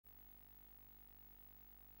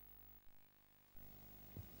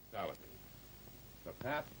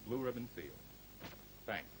Pabst Blue Ribbon seal.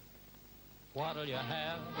 Thanks. What'll you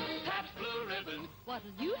have? Pabst Blue Ribbon. What'll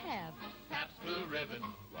you have? Pabst Blue Ribbon.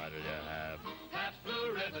 What'll you have? Pabst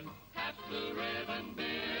Blue Ribbon. Pabst Blue Ribbon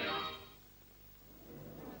beer.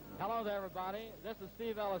 Hello there, everybody. This is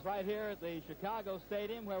Steve Ellis right here at the Chicago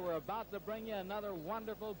Stadium, where we're about to bring you another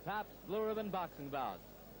wonderful Pabst Blue Ribbon boxing bout.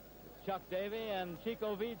 Chuck Davey and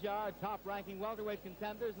Chico Vejar, top-ranking welterweight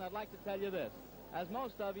contenders, and I'd like to tell you this. As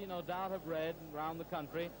most of you no doubt have read around the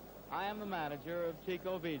country, I am the manager of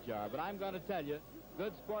Chico Vejar, but I'm going to tell you,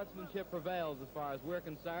 good sportsmanship prevails as far as we're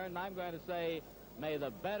concerned, and I'm going to say, may the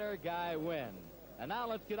better guy win. And now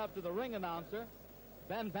let's get up to the ring announcer,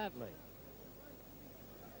 Ben Bentley.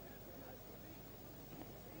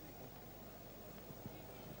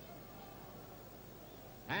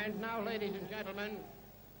 And now, ladies and gentlemen,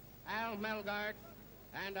 Al Melgart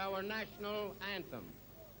and our national anthem.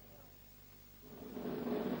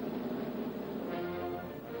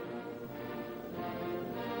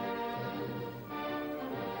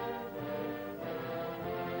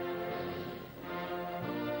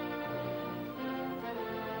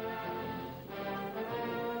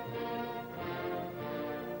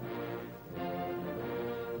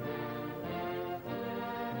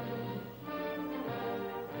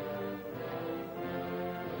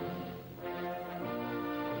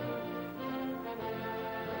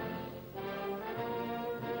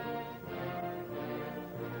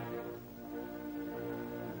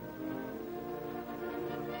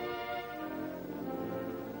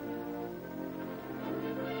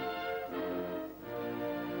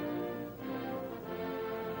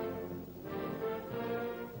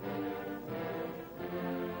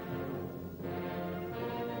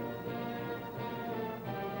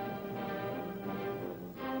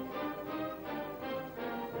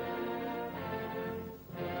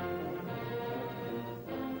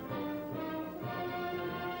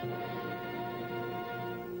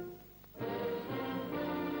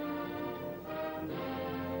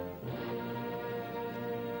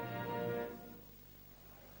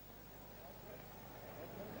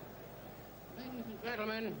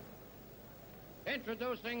 Gentlemen,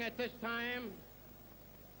 introducing at this time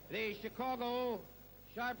the Chicago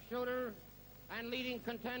sharpshooter and leading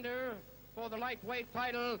contender for the lightweight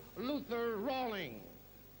title, Luther Rawlings.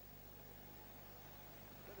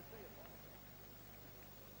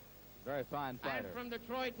 Very fine fighter. And from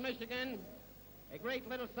Detroit, Michigan, a great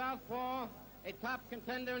little southpaw, a top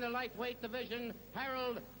contender in the lightweight division,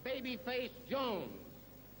 Harold Babyface Jones.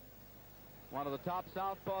 One of the top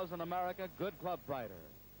southpaws in America, good club fighter.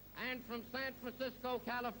 And from San Francisco,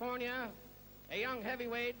 California, a young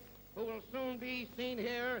heavyweight who will soon be seen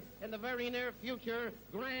here in the very near future,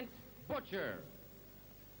 Grant Butcher.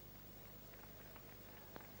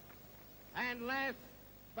 And last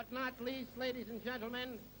but not least, ladies and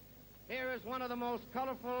gentlemen, here is one of the most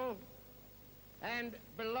colorful and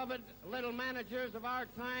beloved little managers of our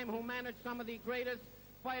time who managed some of the greatest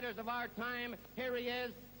fighters of our time. Here he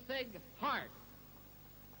is, Sig Hart.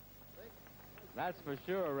 That's for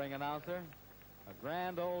sure, ring announcer. A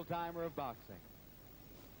grand old-timer of boxing.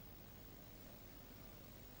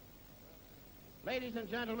 Ladies and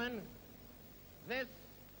gentlemen, this,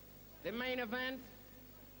 the main event,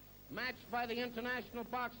 matched by the International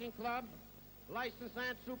Boxing Club, licensed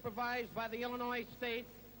and supervised by the Illinois State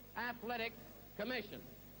Athletic Commission.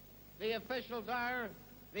 The officials are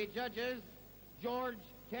the judges, George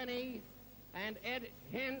Kenny and Ed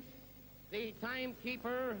Hintz, the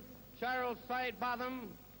timekeeper, Charles Sidebottom,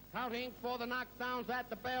 counting for the knockdowns at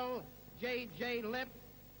the bell, J.J. Lip,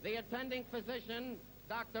 the attending physician,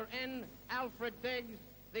 Dr. N. Alfred Diggs,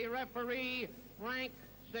 the referee, Frank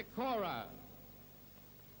Sikora.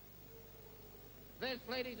 This,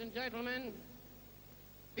 ladies and gentlemen,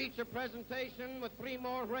 feature presentation with 3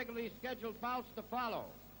 more regularly scheduled bouts to follow.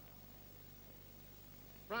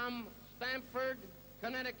 From Stamford,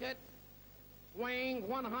 Connecticut, weighing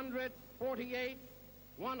 148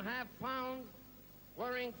 1/2 pounds,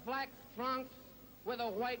 wearing black trunks with a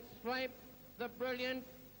white stripe, the brilliant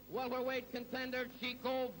welterweight contender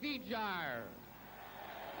Chico Vejar.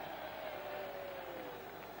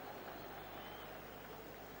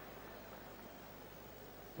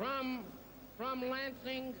 From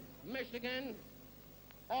Lansing, Michigan,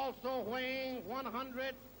 also weighing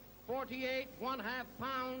 148 1/2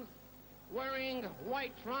 pounds, wearing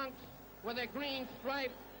white trunks with a green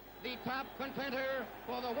stripe, the top contender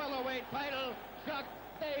for the welterweight title, Chuck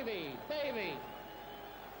Davey. Davey.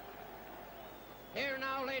 Here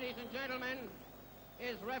now, ladies and gentlemen,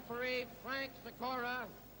 is referee Frank Sikora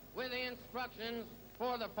with the instructions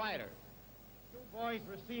for the fighter. You boys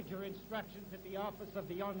received your instructions at the office of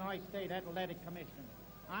the Illinois State Athletic Commission.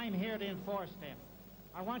 I'm here to enforce them.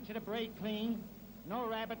 I want you to break clean, no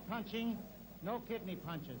rabbit punching, no kidney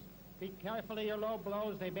punches. Be careful of your low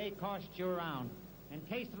blows, they may cost you a round. In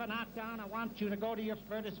case of a knockdown, I want you to go to your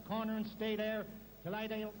furthest corner and stay there till I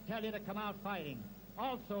tell you to come out fighting.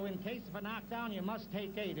 Also, in case of a knockdown, you must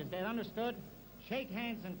take 8. Is that understood? Shake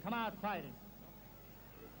hands and come out fighting.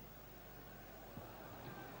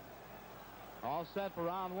 All set for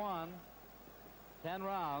round 1. 10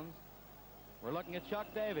 rounds. We're looking at Chuck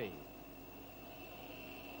Davey,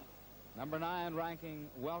 number 9 ranking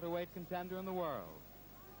welterweight contender in the world.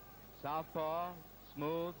 Southpaw,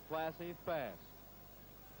 smooth, classy, fast.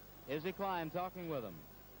 Izzy Klein talking with him.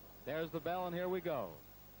 There's the bell, and here we go.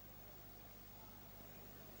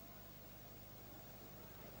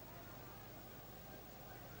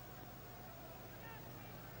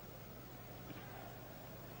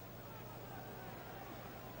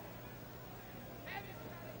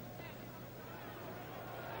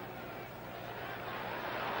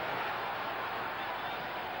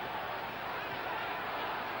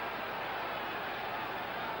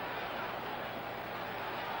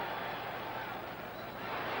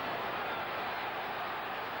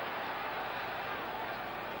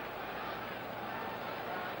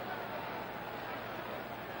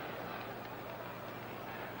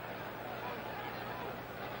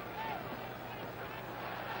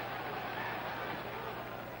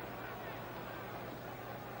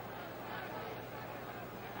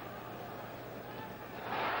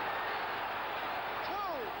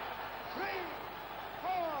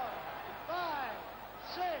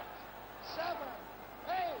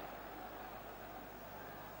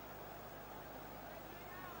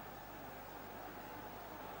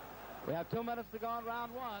 We have 2 minutes to go in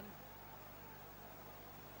round 1.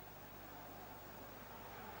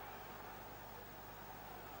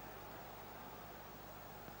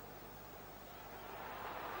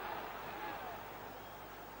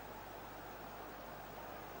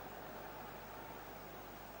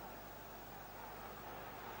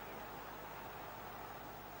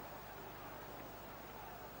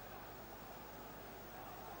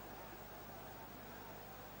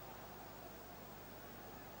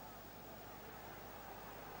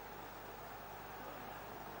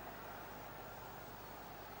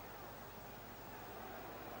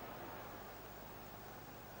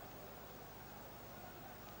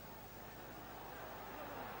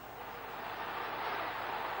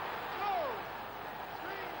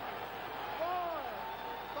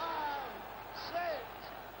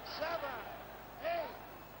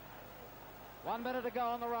 One minute to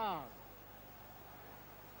go in the round.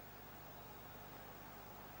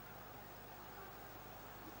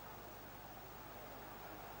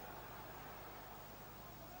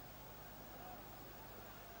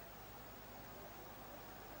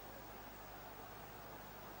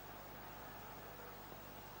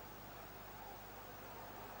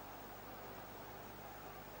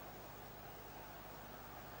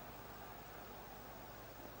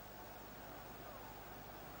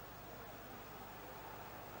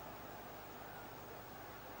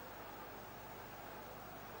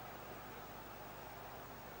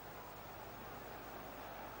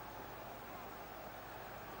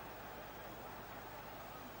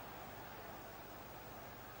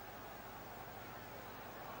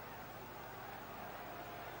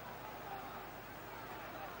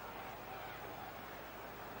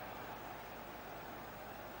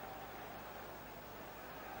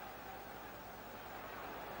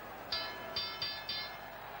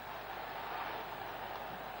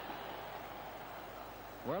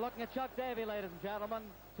 We're looking at Chuck Davey, ladies and gentlemen.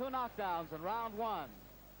 2 knockdowns in round 1.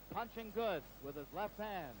 Punching good with his left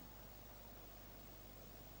hand.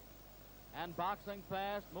 And boxing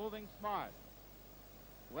fast, moving smart.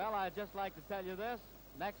 Well, I'd just like to tell you this.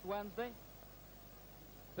 Next Wednesday,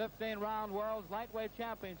 15-round World's Lightweight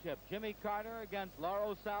Championship. Jimmy Carter against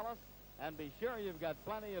Lauro Salas. And be sure you've got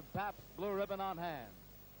plenty of Pabst Blue Ribbon on hand.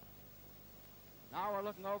 Now we're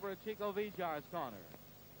looking over at Chico Vejar's corner.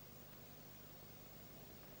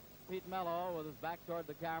 Pete Mello, with his back toward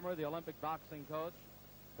the camera, the Olympic boxing coach,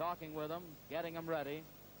 talking with him, getting him ready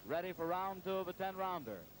for round 2 of a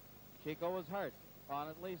 10-rounder. Chico was hurt on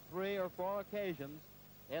at least 3 or 4 occasions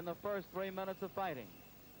in the first 3 minutes of fighting.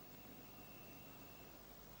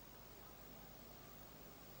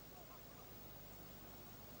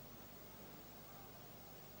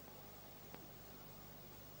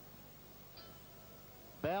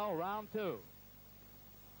 Bell, round 2.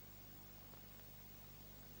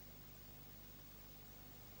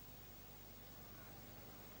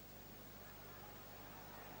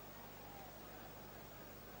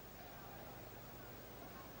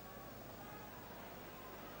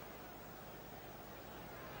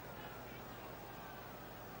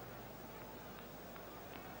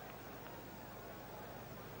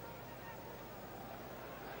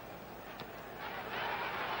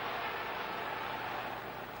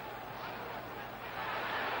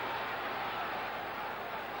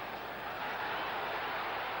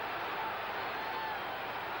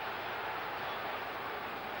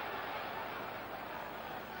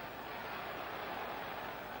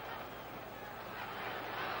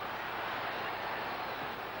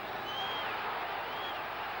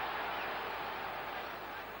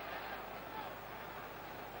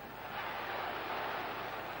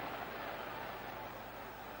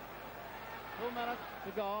 2 minutes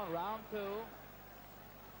to go in round 2.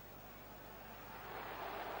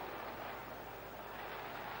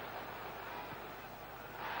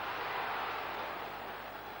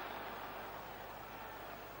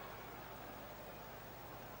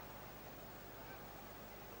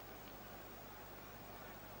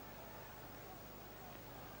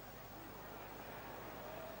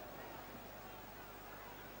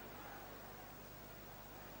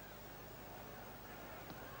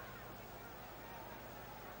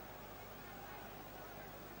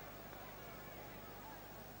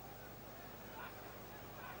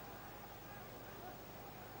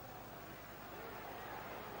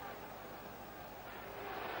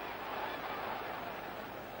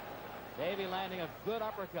 Davey landing a good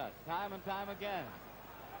uppercut time and time again.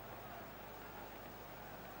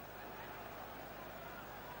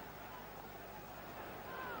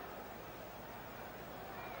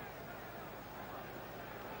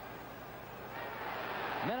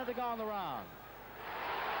 Minute to go in the round.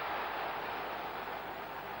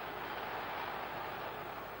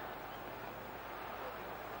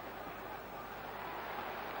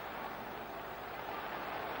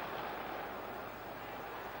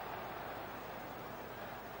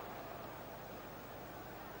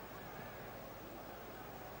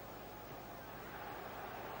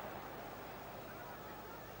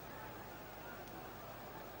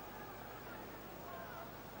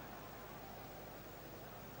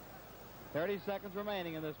 Thirty seconds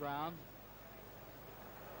remaining in this round.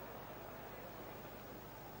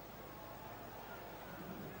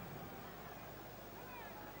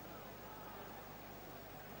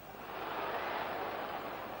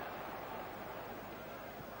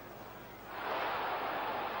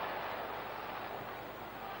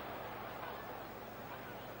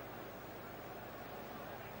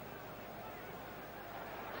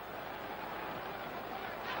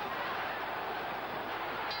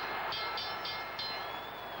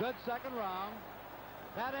 Good second round.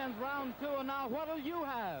 That ends round 2, and now what'll you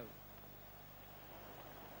have?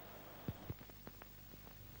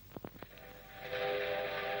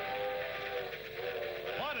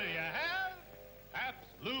 What do you have? Pabst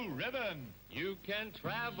Blue Ribbon. You can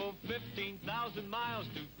travel 15,000 miles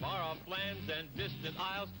to far-off lands and distant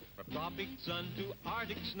isles. From tropic sun to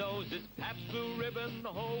Arctic snows, it's Pabst Blue Ribbon the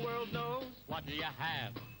whole world knows. What do you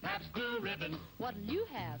have? Pabst Blue Ribbon. What'll you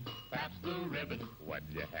have? Pabst Blue Ribbon. What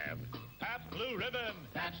do you have? Pabst Blue Ribbon.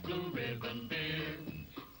 Pabst Blue Ribbon beer.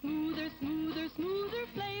 Smoother, smoother, smoother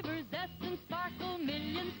flavor. Zest and sparkle,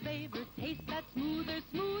 millions favor. Taste that smoother,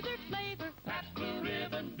 smoother flavor. Pabst Blue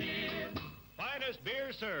Ribbon beer. Finest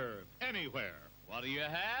beer served anywhere. What do you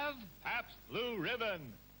have? Pabst Blue Ribbon.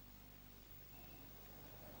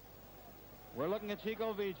 We're looking at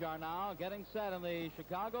Chico Vejar now, getting set in the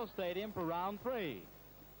Chicago Stadium for round 3.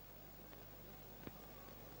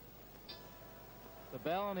 The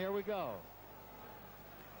bell, and here we go.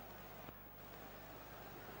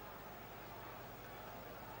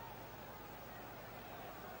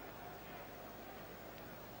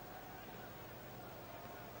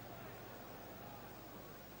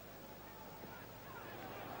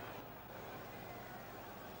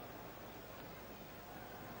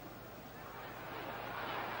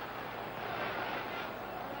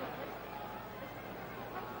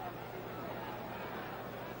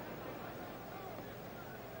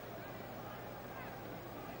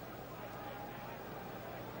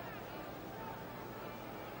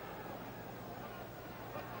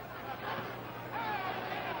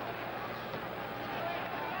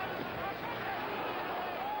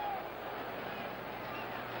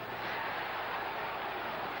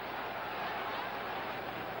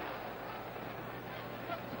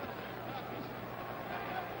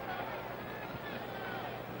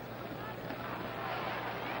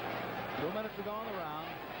 Minutes to go in the round.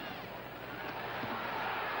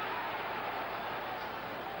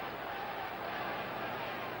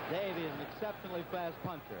 Davey is an exceptionally fast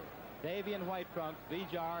puncher. Davey in white trunks,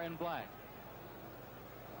 Vejar in black.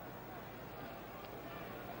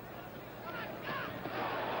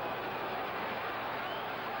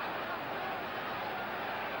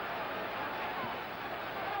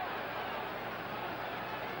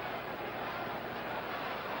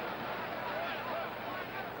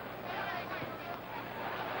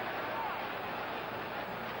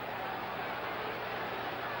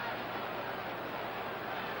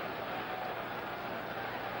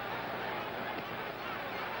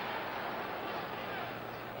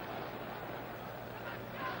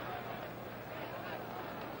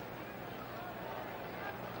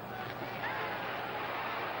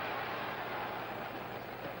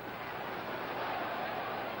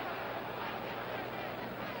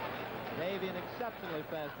 Davey, an exceptionally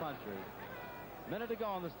fast puncher. Minute to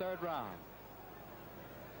go in this third round.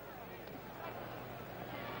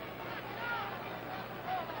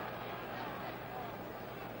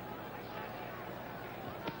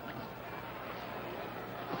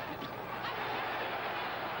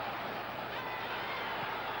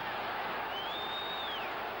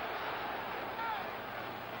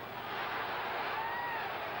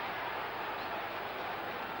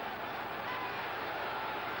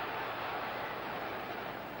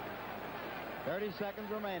 Thirty seconds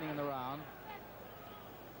remaining in the round.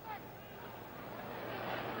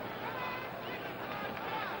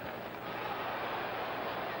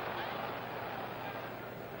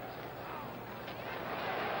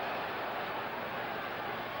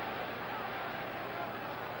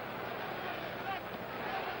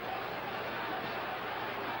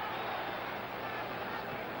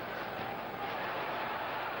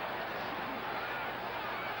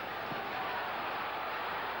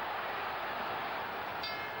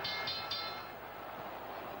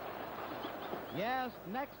 Yes,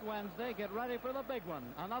 next Wednesday, get ready for the big one.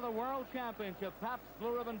 Another World Championship, Pabst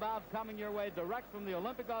Blue Ribbon bout coming your way direct from the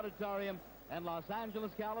Olympic Auditorium in Los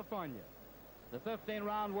Angeles, California. The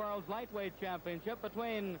 15-round World's Lightweight Championship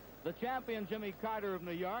between the champion Jimmy Carter of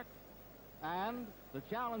New York and the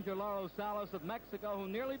challenger Lauro Salas of Mexico, who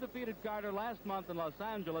nearly defeated Carter last month in Los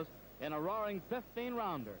Angeles in a roaring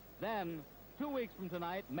 15-rounder. Then, 2 weeks from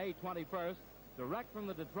tonight, May 21st, direct from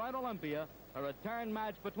the Detroit Olympia, a return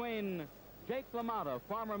match between Jake LaMotta,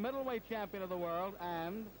 former middleweight champion of the world,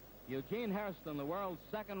 and Eugene Hairston, the world's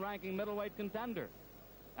second-ranking middleweight contender.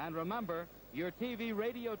 And remember, your TV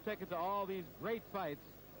radio ticket to all these great fights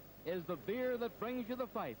is the beer that brings you the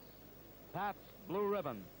fights, Pabst Blue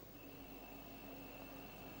Ribbon.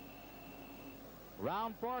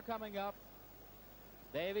 Round 4 coming up.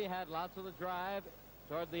 Davey had lots of the drive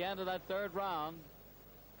toward the end of that third round.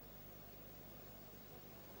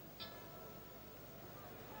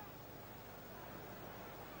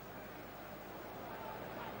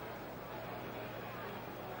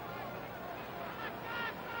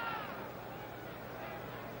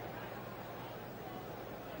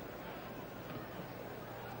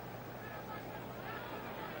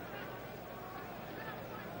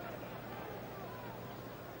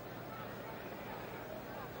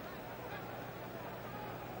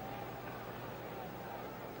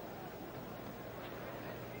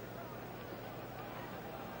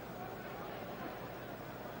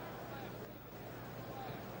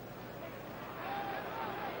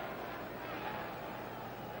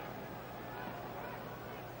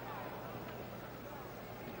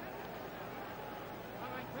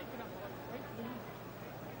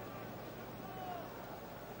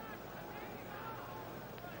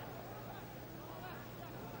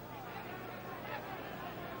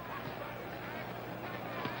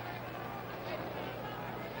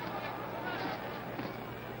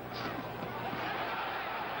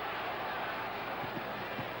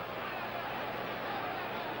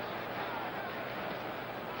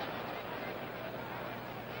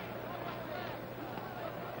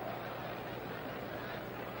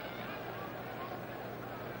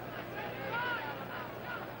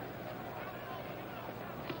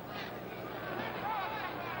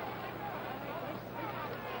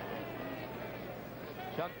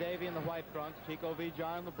 Chuck Davey in the white trunks, Chico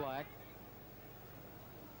Vejar in the black.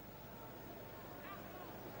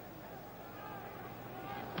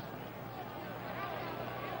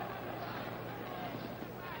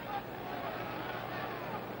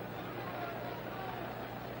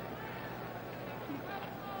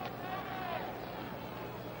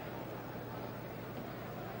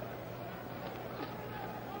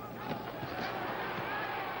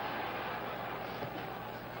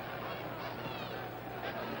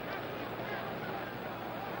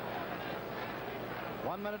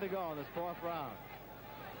 One minute to go in this fourth round.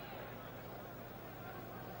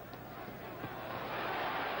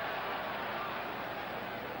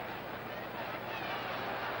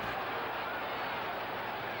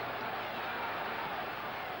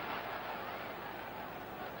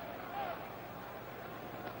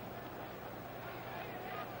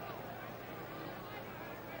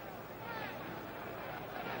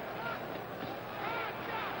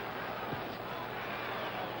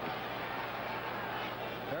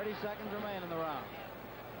 Seconds remain in the round.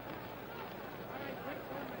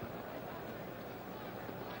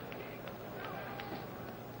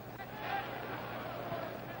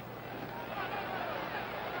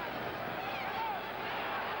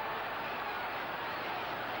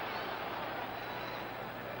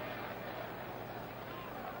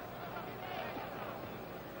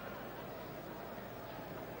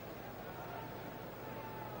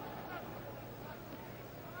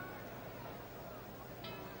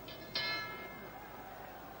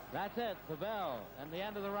 That's it, the bell, and the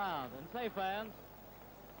end of the round. And say, fans,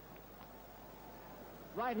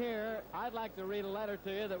 right here, I'd like to read a letter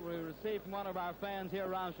to you that we received from one of our fans here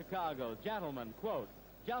around Chicago. Gentlemen, quote,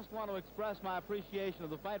 just want to express my appreciation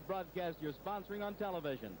of the fight broadcast you're sponsoring on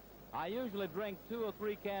television. I usually drink 2 or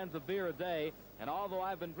 3 cans of beer a day, and although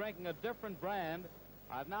I've been drinking a different brand,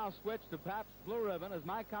 I've now switched to Pabst Blue Ribbon as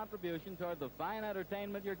my contribution toward the fine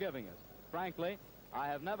entertainment you're giving us. Frankly, I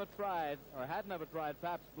have never tried, or had never tried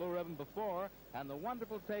Pabst Blue Ribbon before, and the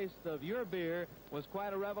wonderful taste of your beer was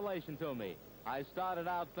quite a revelation to me. I started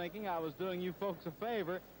out thinking I was doing you folks a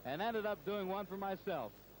favor and ended up doing one for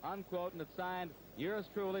myself. Unquote, and it's signed, yours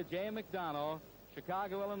truly, J. McDonald,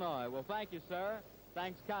 Chicago, Illinois. Well, thank you, sir.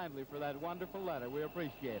 Thanks kindly for that wonderful letter. We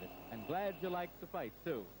appreciate it. And glad you liked the fight,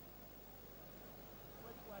 too.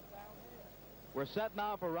 We're set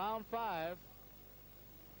now for round 5.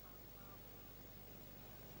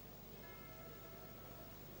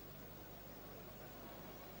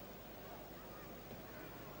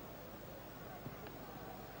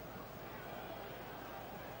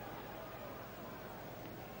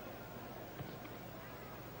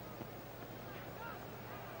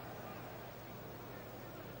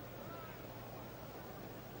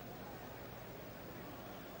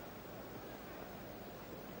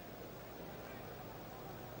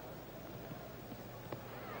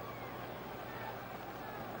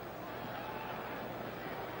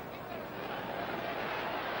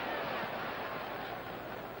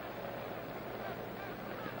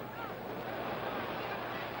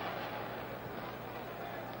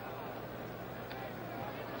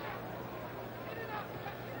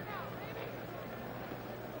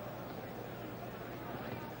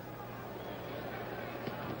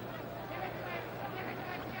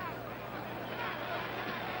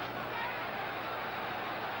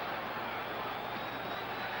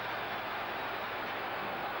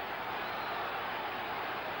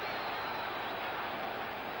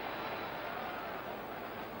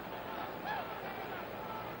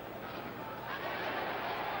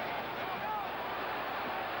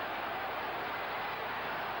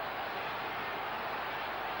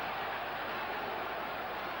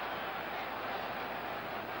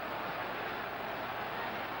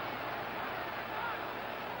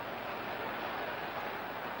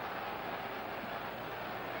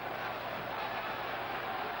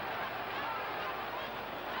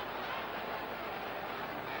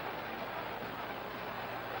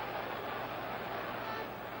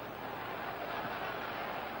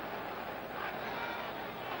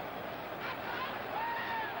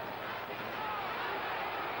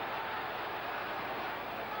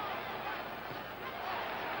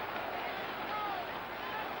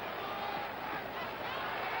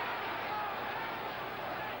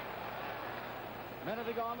 Minute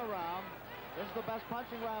to go on the round. This is the best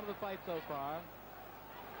punching round of the fight so far.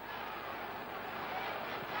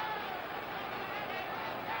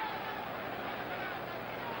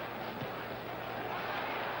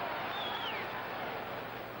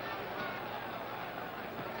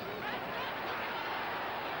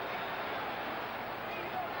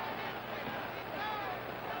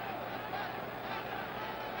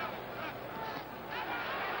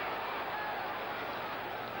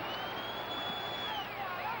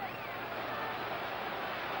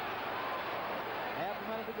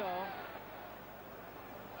 To go.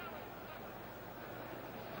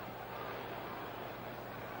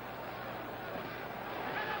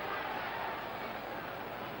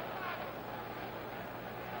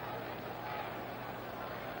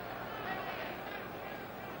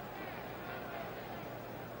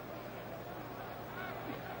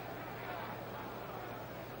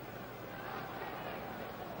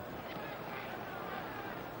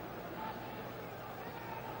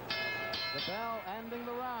 The bell ending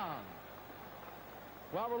the round.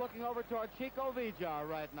 Well, we're looking over toward Chico Vejar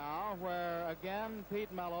right now, where, again,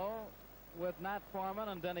 Pete Mello with Nat Foreman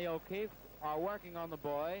and Denny O'Keefe are working on the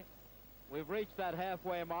boy. We've reached that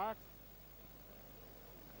halfway mark.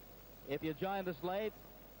 If you joined us late,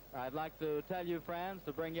 I'd like to tell you, friends,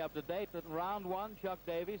 to bring you up to date, that in round 1, Chuck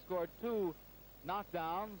Davey scored 2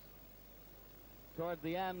 knockdowns. Toward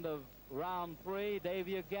the end of round 3,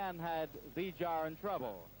 Davey again had Vejar in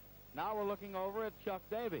trouble. Now we're looking over at Chuck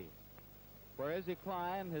Davey, where Izzy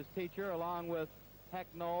Klein, his teacher, along with Heck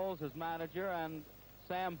Knowles, his manager, and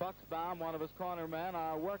Sam Bucksbaum, one of his corner men,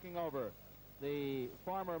 are working over the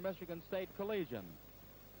former Michigan State Collegian.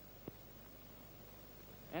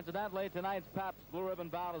 Incidentally, tonight's Pabst Blue Ribbon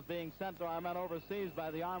bout is being sent to our men overseas by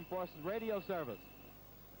the Armed Forces Radio Service.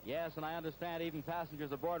 Yes, and I understand even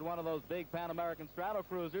passengers aboard one of those big Pan American Strato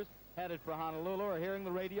cruisers headed for Honolulu are hearing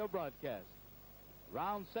the radio broadcast.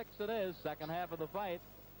 Round 6 it is, second half of the fight.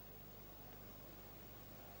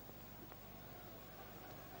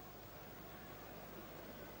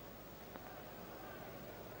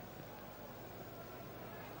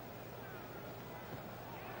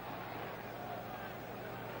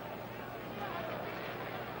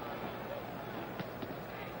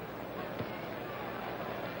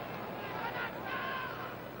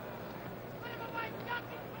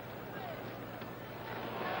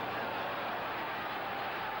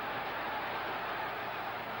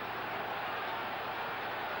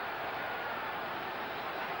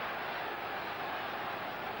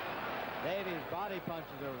 Davey's body punches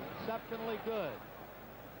are exceptionally good.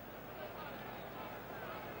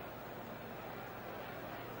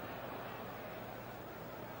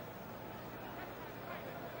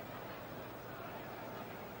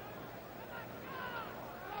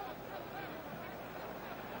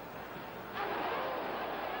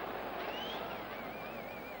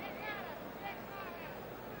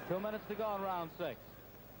 Two minutes to go in round 6.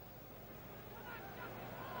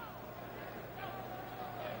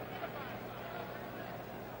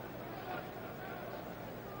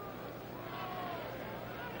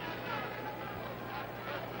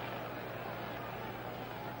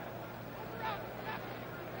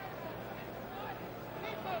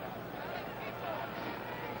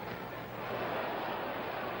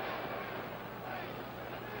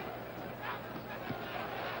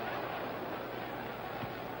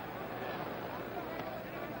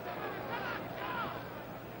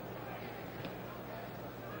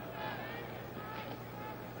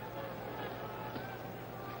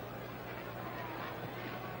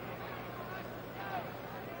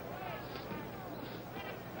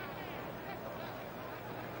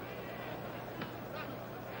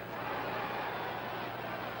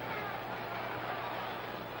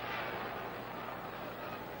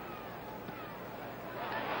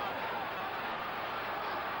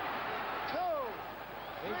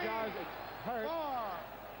 Vejar's hurt. 4,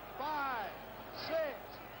 5, 6,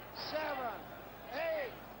 7, 8.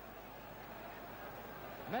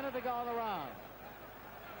 Minute to go in the round.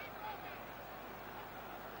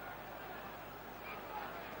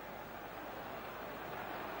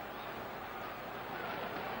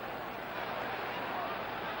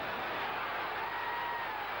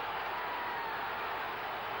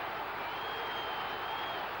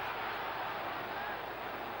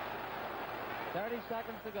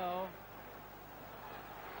 Seconds to go.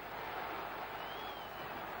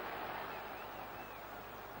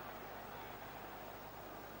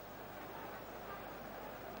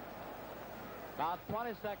 About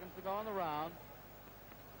 20 seconds to go in the round.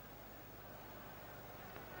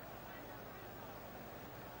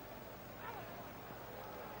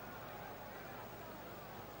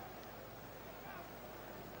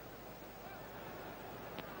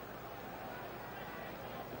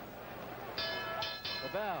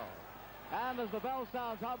 The bell. And as the bell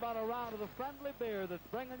sounds, how about a round of the friendly beer that's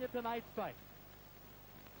bringing you tonight's fight?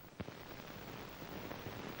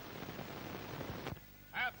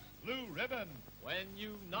 Pabst Blue Ribbon. When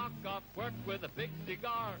you knock off work with a big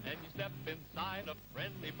cigar and you step inside a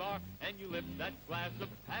friendly bar and you lift that glass of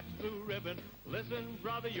Pabst Blue Ribbon, listen,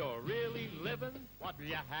 brother, you're really living. What'll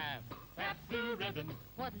you have? Pabst Blue Ribbon.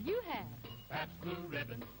 What'll you have? Pabst Blue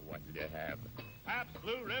Ribbon. What'll you have? Pabst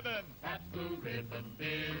Blue Ribbon. Pabst Blue Ribbon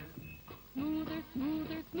beer. Smoother,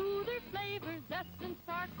 smoother, smoother flavors, zest and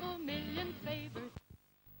sparkle, million favors.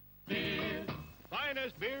 Beer.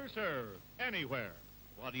 Finest beer served anywhere.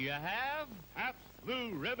 What do you have? Pabst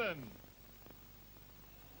Blue Ribbon.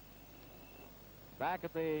 Back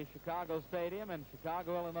at the Chicago Stadium in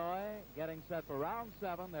Chicago, Illinois, getting set for round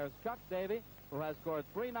 7, there's Chuck Davey, who has scored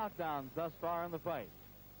 3 knockdowns thus far in the fight.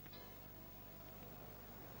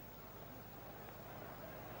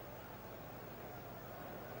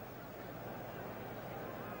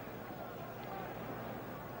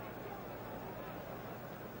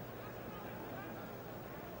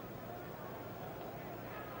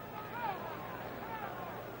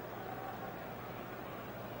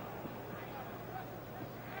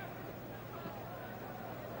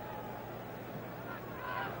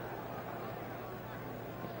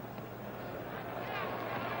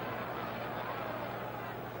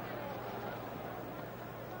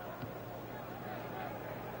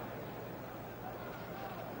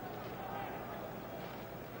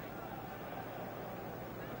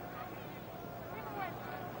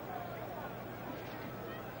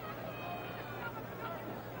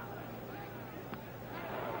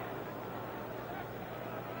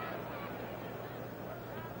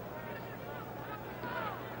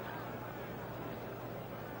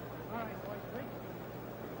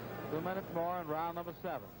 2 minutes more in round number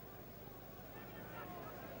 7.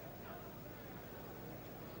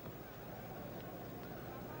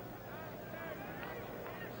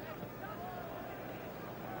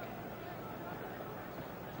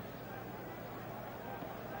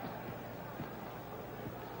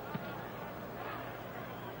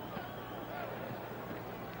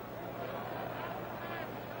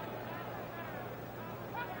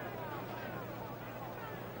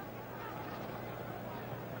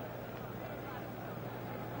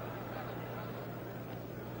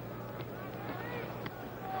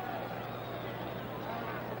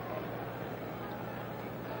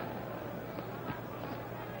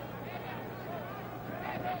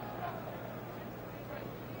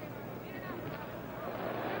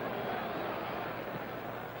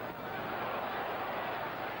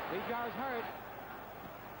 Vejar's hurt.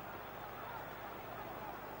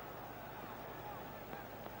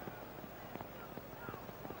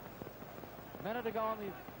 Minute to go in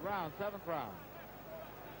the round, 7th round.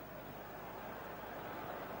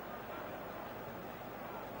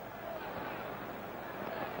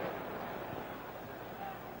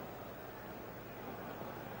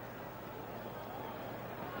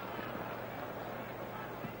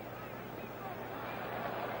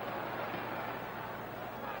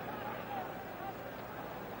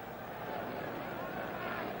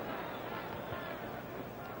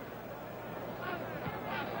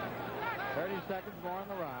 Seconds more in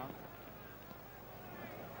the round.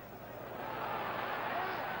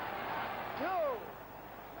 2, 3,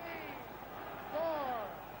 4,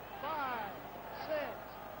 5, 6,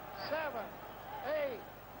 7, 8, 9.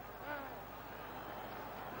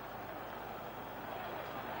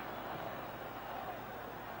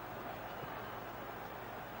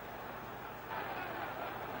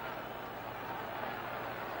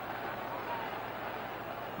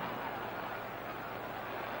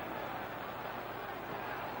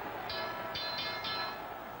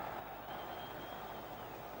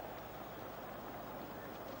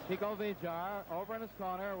 Chico Vejar, over in his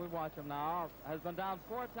corner, we watch him now, has been down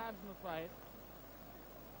 4 times in the fight.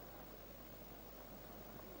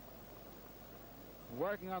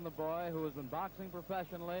 Working on the boy who has been boxing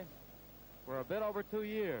professionally for a bit over 2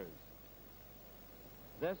 years.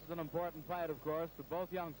 This is an important fight, of course, to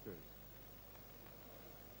both youngsters.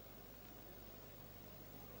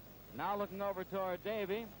 Now looking over toward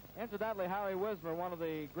Davey. Incidentally, Harry Wismer, one of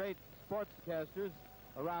the great sportscasters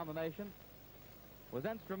around the nation, was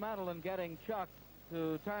instrumental in getting Chuck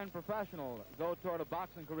to turn professional, go toward a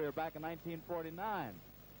boxing career back in 1949.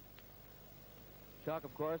 Chuck,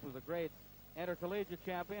 of course, was a great intercollegiate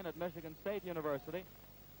champion at Michigan State University,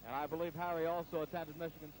 and I believe Harry also attended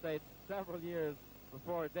Michigan State several years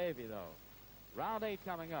before Davey, though. Round 8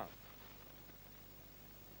 coming up.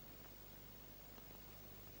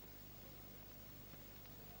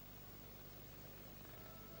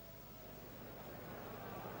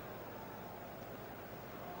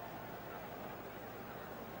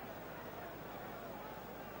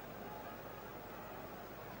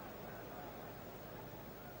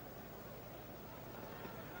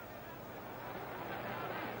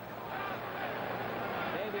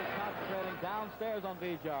 Downstairs on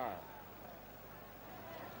Vejar.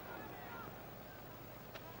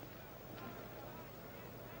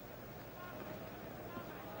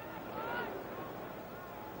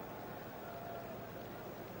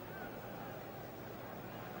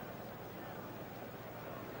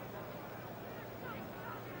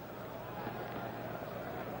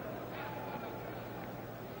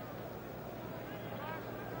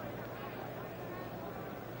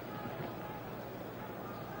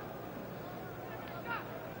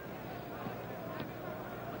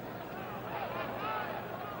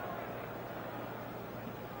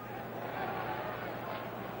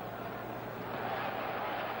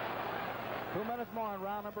 More in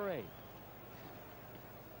round number 8.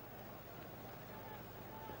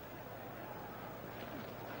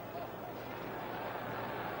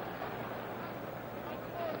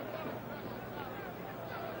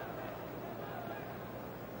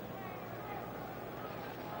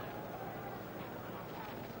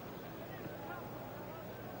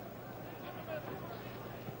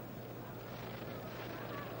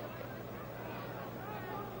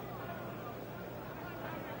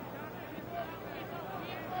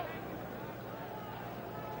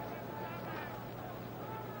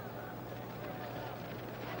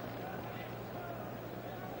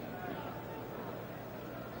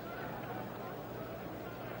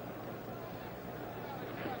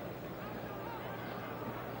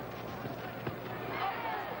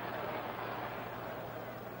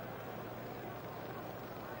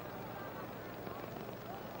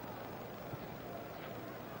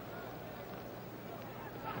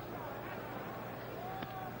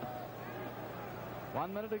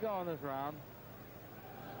 1 minute to go in this round.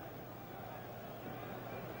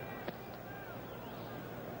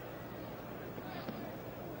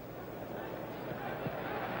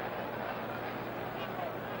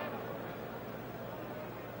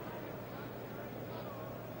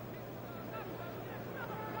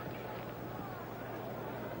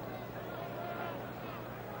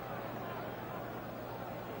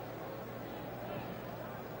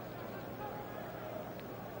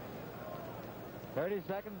 Thirty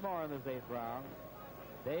seconds more in this 8th round.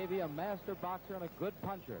 Davey, a master boxer and a good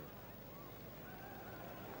puncher.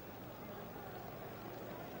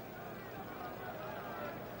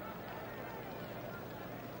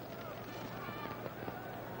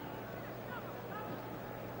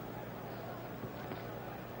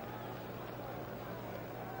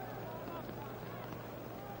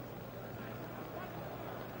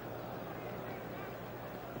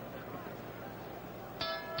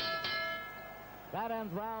 That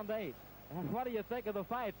ends round 8. And what do you think of the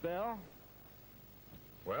fight, Bill?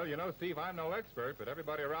 Well, you know, Steve, I'm no expert, but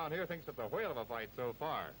everybody around here thinks it's a whale of a fight so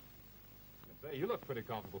far. And say, you look pretty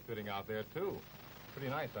comfortable sitting out there, too. Pretty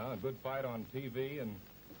nice, huh? A good fight on TV and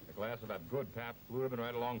a glass of that good Pabst Blue Ribbon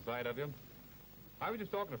right alongside of you. I was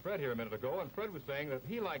just talking to Fred here a minute ago, and Fred was saying that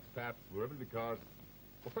he likes Pabst Blue Ribbon because...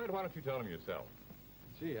 Well, Fred, why don't you tell him yourself?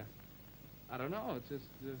 Gee, I don't know. It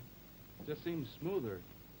just seems smoother,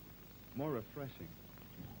 more refreshing.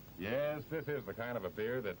 Yes, this is the kind of a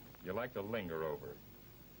beer that you like to linger over.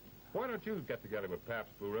 Why don't you get together with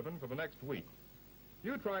Pabst Blue Ribbon for the next week?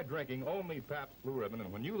 You try drinking only Pabst Blue Ribbon,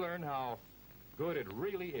 and when you learn how good it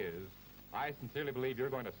really is, I sincerely believe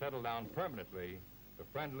you're going to settle down permanently to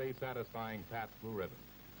friendly, satisfying Pabst Blue Ribbon.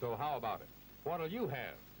 So how about it? What'll you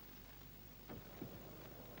have?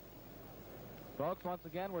 Folks, once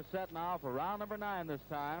again, we're set now for round number 9 this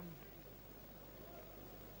time.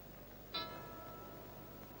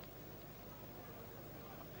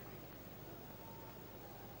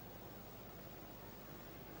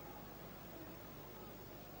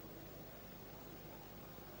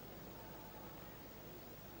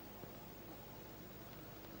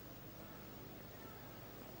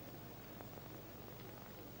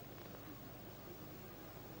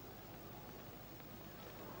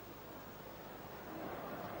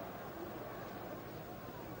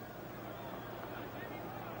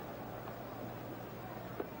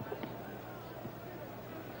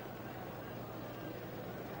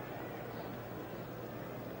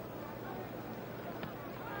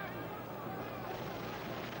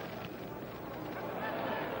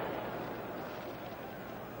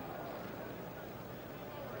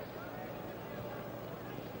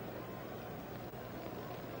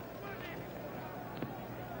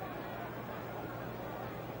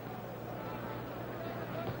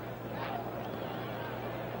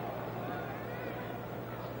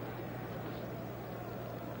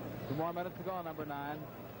 Two more minutes to go, number 9.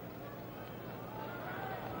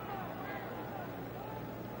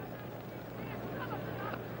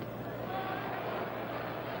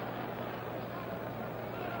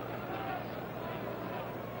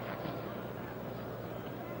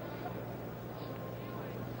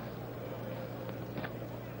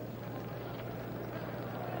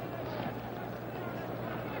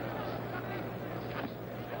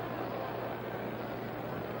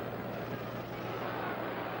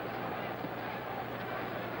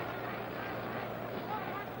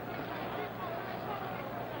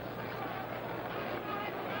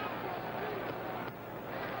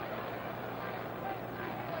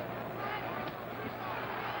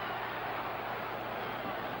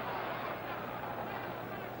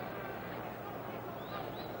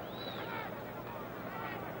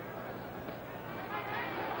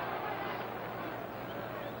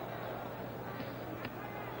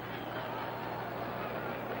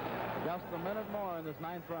 Just a minute more in this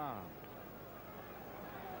 9th round.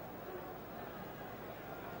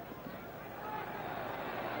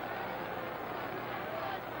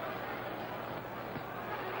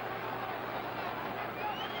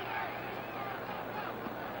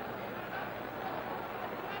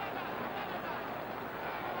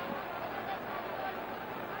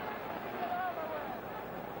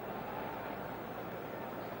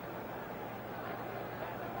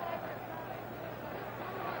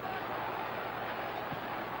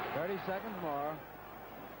 Seconds more.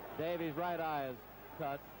 Davey's right eye is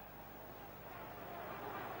cut.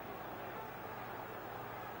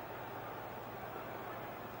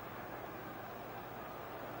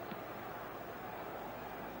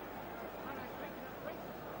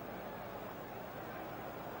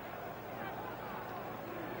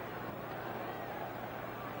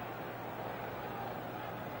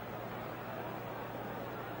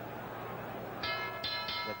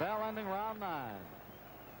 The bell ending round 9.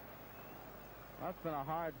 That's been a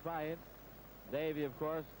hard fight. Davey, of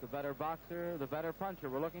course, the better boxer, the better puncher.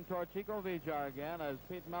 We're looking toward Chico Vejar again as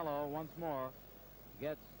Pete Mello once more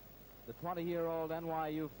gets the 20-year-old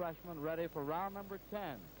NYU freshman ready for round number 10.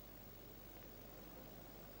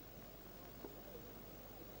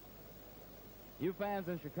 You fans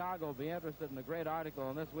in Chicago will be interested in the great article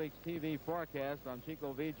in this week's TV forecast on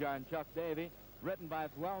Chico Vejar and Chuck Davey, written by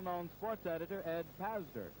its well-known sports editor, Ed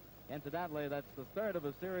Pazder. Incidentally, that's the third of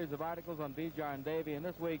a series of articles on Vejar and Davey in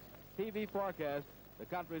this week's TV forecast, the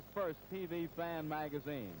country's first TV fan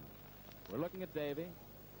magazine. We're looking at Davey.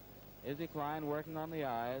 Izzy Klein working on the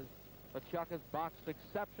eyes. But Chuck has boxed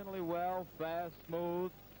exceptionally well, fast,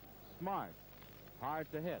 smooth, smart,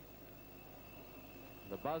 hard to hit.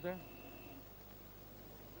 The buzzer.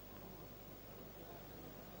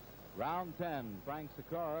 Round 10, Frank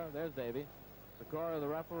Sikora. There's Davey. Sikora, the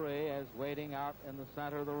referee, is waiting out in the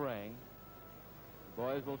center of the ring. The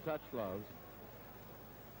boys will touch gloves.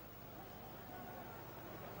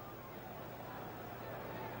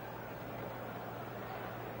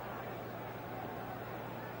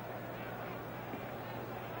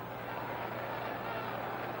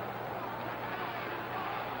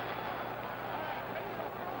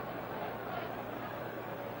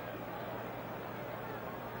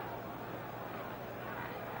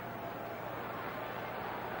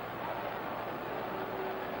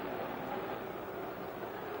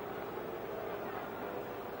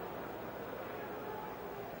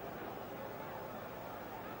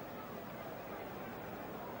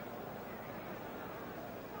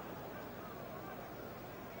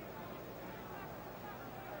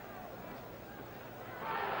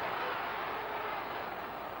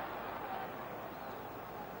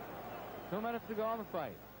 Two minutes to go on the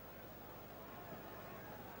fight.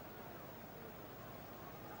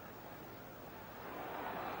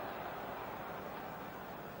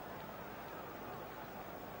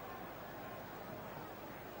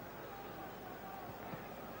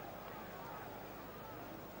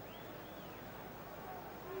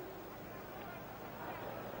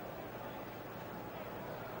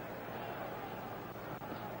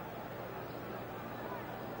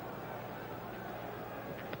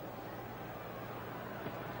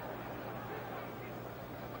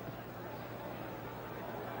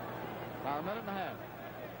 About a minute and a half.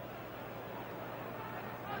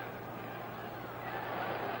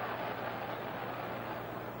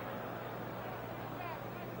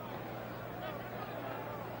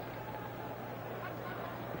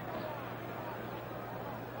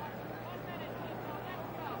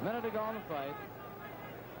 Minute to go on the fight.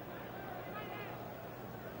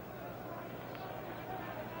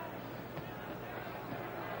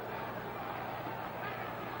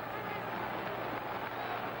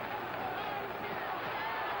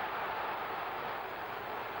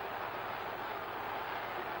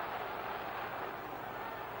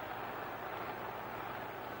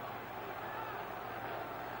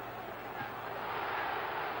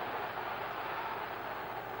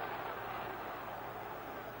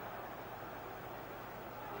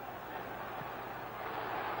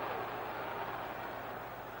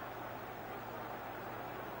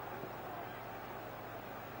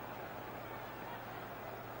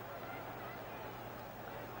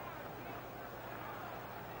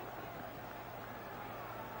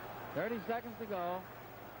 Thirty seconds to go.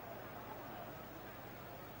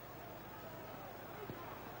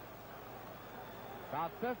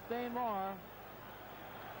 About 15 more.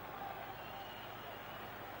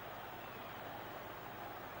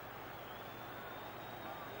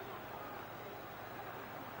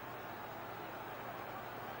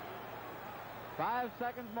 Five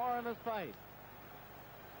seconds more in this fight.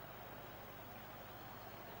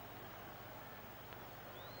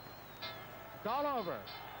 It's all over.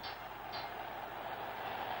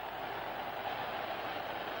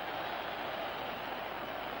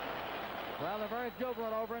 Well, they're very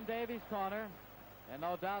jubilant over in Davey's corner, and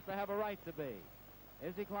no doubt they have a right to be.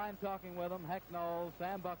 Izzy Klein talking with them, Heck Knowles,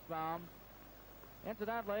 Sam Bucksbaum.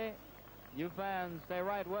 Incidentally, you fans, stay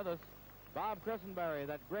right with us. Bob Christenberry,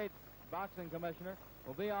 that great boxing commissioner,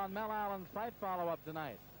 will be on Mel Allen's fight follow-up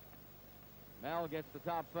tonight. Mel gets the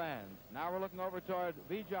top fans. Now we're looking over toward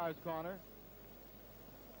Vejar's corner.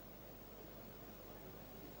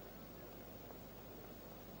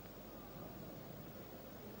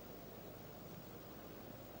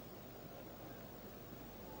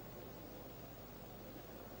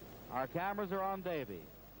 Our cameras are on Davey.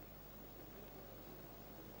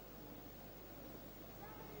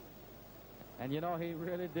 And you know, he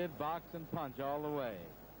really did box and punch all the way.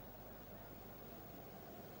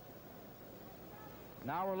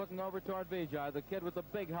 Now we're looking over toward Vejar, the kid with the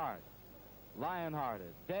big heart.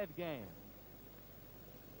 Lion-hearted, dead game.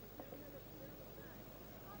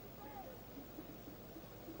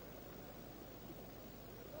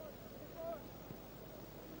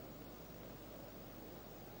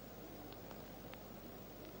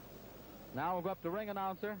 Now we'll go up to ring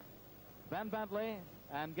announcer Ben Bentley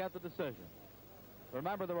and get the decision.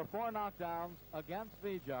 Remember, there were 4 knockdowns against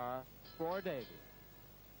Vejar for Davey.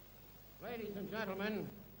 Ladies and gentlemen,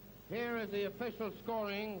 here is the official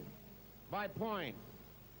scoring by points.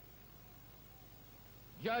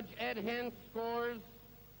 Judge Ed Hintz scores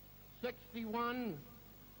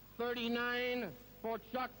 61-39 for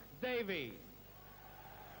Chuck Davey.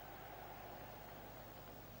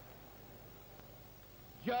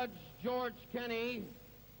 Judge George Kenny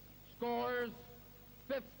scores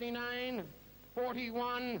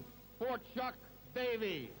 59-41 for Chuck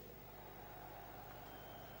Davey.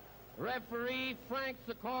 Referee Frank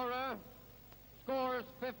Sikora scores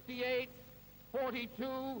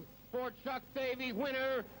 58-42 for Chuck Davey.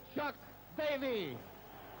 Winner, Chuck Davey.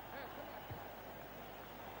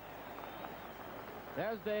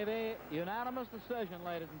 There's Davey. Unanimous decision,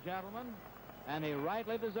 ladies and gentlemen, and he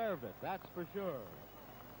rightly deserved it, that's for sure.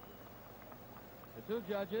 The 2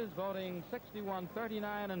 judges voting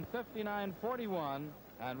 61-39 and 59-41,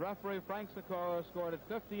 and referee Frank Sikora scored it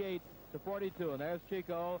 58-42. And there's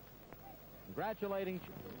Chico congratulating.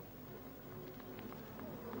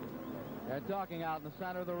 They're talking out in the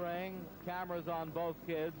center of the ring. Cameras on both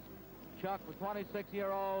kids. Chuck, the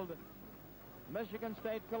 26-year-old Michigan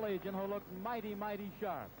State collegian who looked mighty, mighty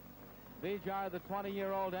sharp. Vejar, the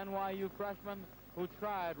 20-year-old NYU freshman who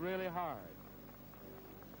tried really hard.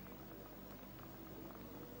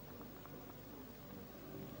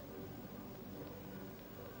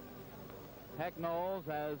 Heck Knowles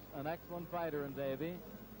has an excellent fighter in Davey.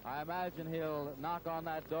 I imagine he'll knock on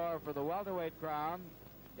that door for the welterweight crown.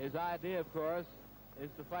 His idea, of course, is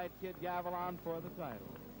to fight Kid Gavilan for the title.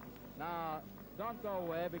 Now, don't go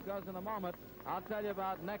away, because in a moment, I'll tell you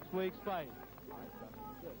about next week's fight. All right,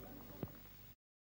 good.